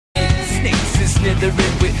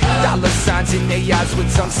slithering with dollar signs in their eyes with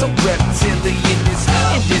tongues so reptilian. This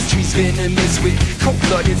industry's venomous with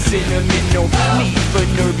cold-blooded cinnamon. No need for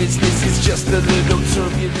nervousness, it's just a little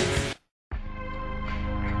turbulence.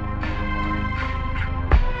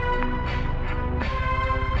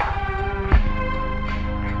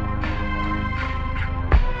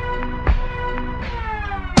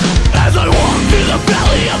 As I walk through the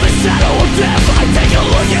valley of the shadow of death, I take a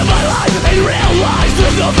look at my life and realize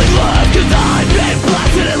there's nothing left. Cause I've been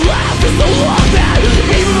blasted and laughed for so long that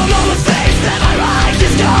even from all the things that my mind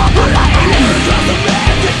is gone. But I ain't never trust a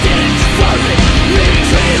man that didn't deserve it. Being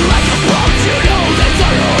treated like a punk, you know that's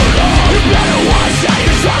unheard of. You better watch how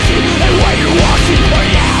you're talking and where you're walking, or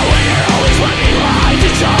yeah, when you're always running behind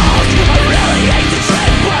the chalk. I really hate the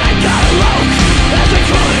trend, but I gotta look as I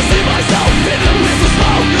close see myself in the mist of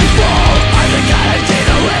smoke. I'm the kind of kid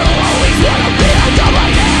who will always wanna be. I got my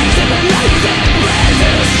hands in the night and prayers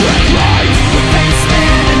in a straight line. We've been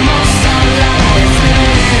spending most our lives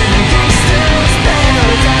living in a gangster's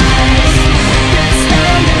paradise. We've been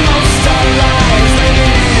spending most our lives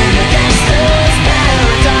living in a gangster's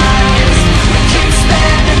paradise. We keep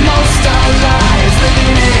spending most our lives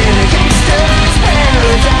living in a gangster's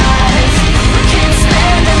paradise. We keep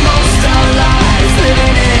spending most our lives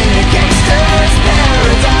living in a gangster's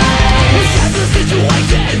paradise. That's the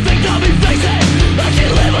situation they got me facing. I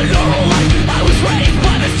can't live a normal life. I was raised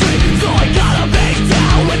by the street, so I gotta make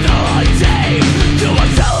down with the hunting. Too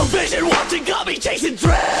much television watching got me chasing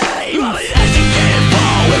dreams. I'm an educated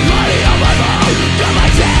fool with money on my phone. Got my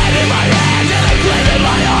head in my hands and I claim it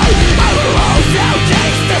my own. I'm a low-down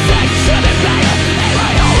gangsta section and banger, and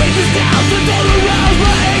my always is down to all around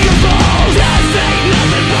my anger balls. This ain't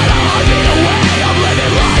nothing but a heartbeat away. I'm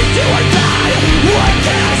living life do or die. What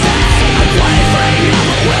can I say? I'm 23, how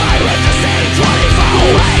will I live to say 24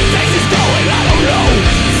 away? Things is going, I don't know.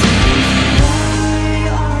 Why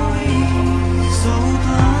are we so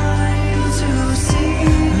blind to see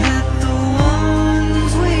that the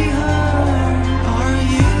ones we hurt are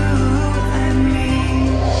you and me?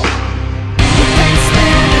 We've been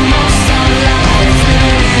spending most our lives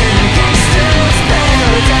living in a gangster's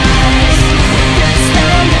paradise. We've been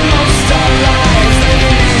spending most our lives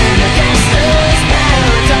living in a gangster's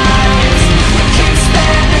paradise. We keep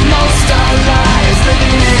spending most our lives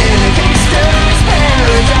living in a gangster's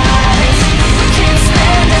paradise. We keep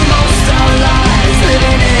spending most our lives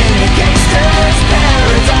living in a gangster's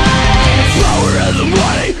paradise. Power and the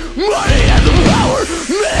money, money and the power.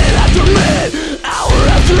 Minute after minute, hour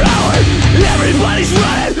after hour. Everybody's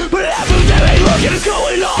running, but half of them ain't looking. It's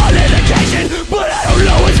going on in the kitchen, but I don't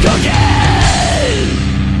know what's cooking.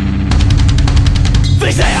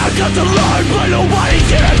 They say I've got to learn, but nobody's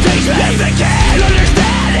here to teach me. If they can't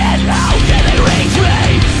understand it, how can they reach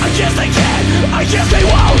me? I guess they can, I guess they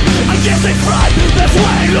won't, I guess they front. That's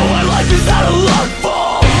why I know my life is out of luck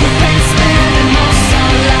for. We've been spending most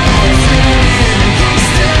our lives living in a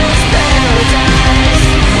gangster's paradise.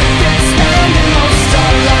 We've been spending most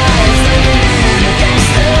our lives living in a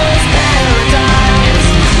gangster's paradise.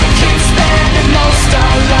 We keep spending most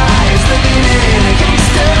our lives living in a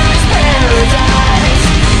gangster's paradise.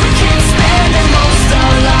 We keep spending most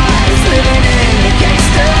our lives living in a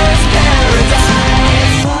gangster's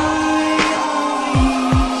paradise. Why are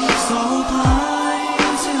we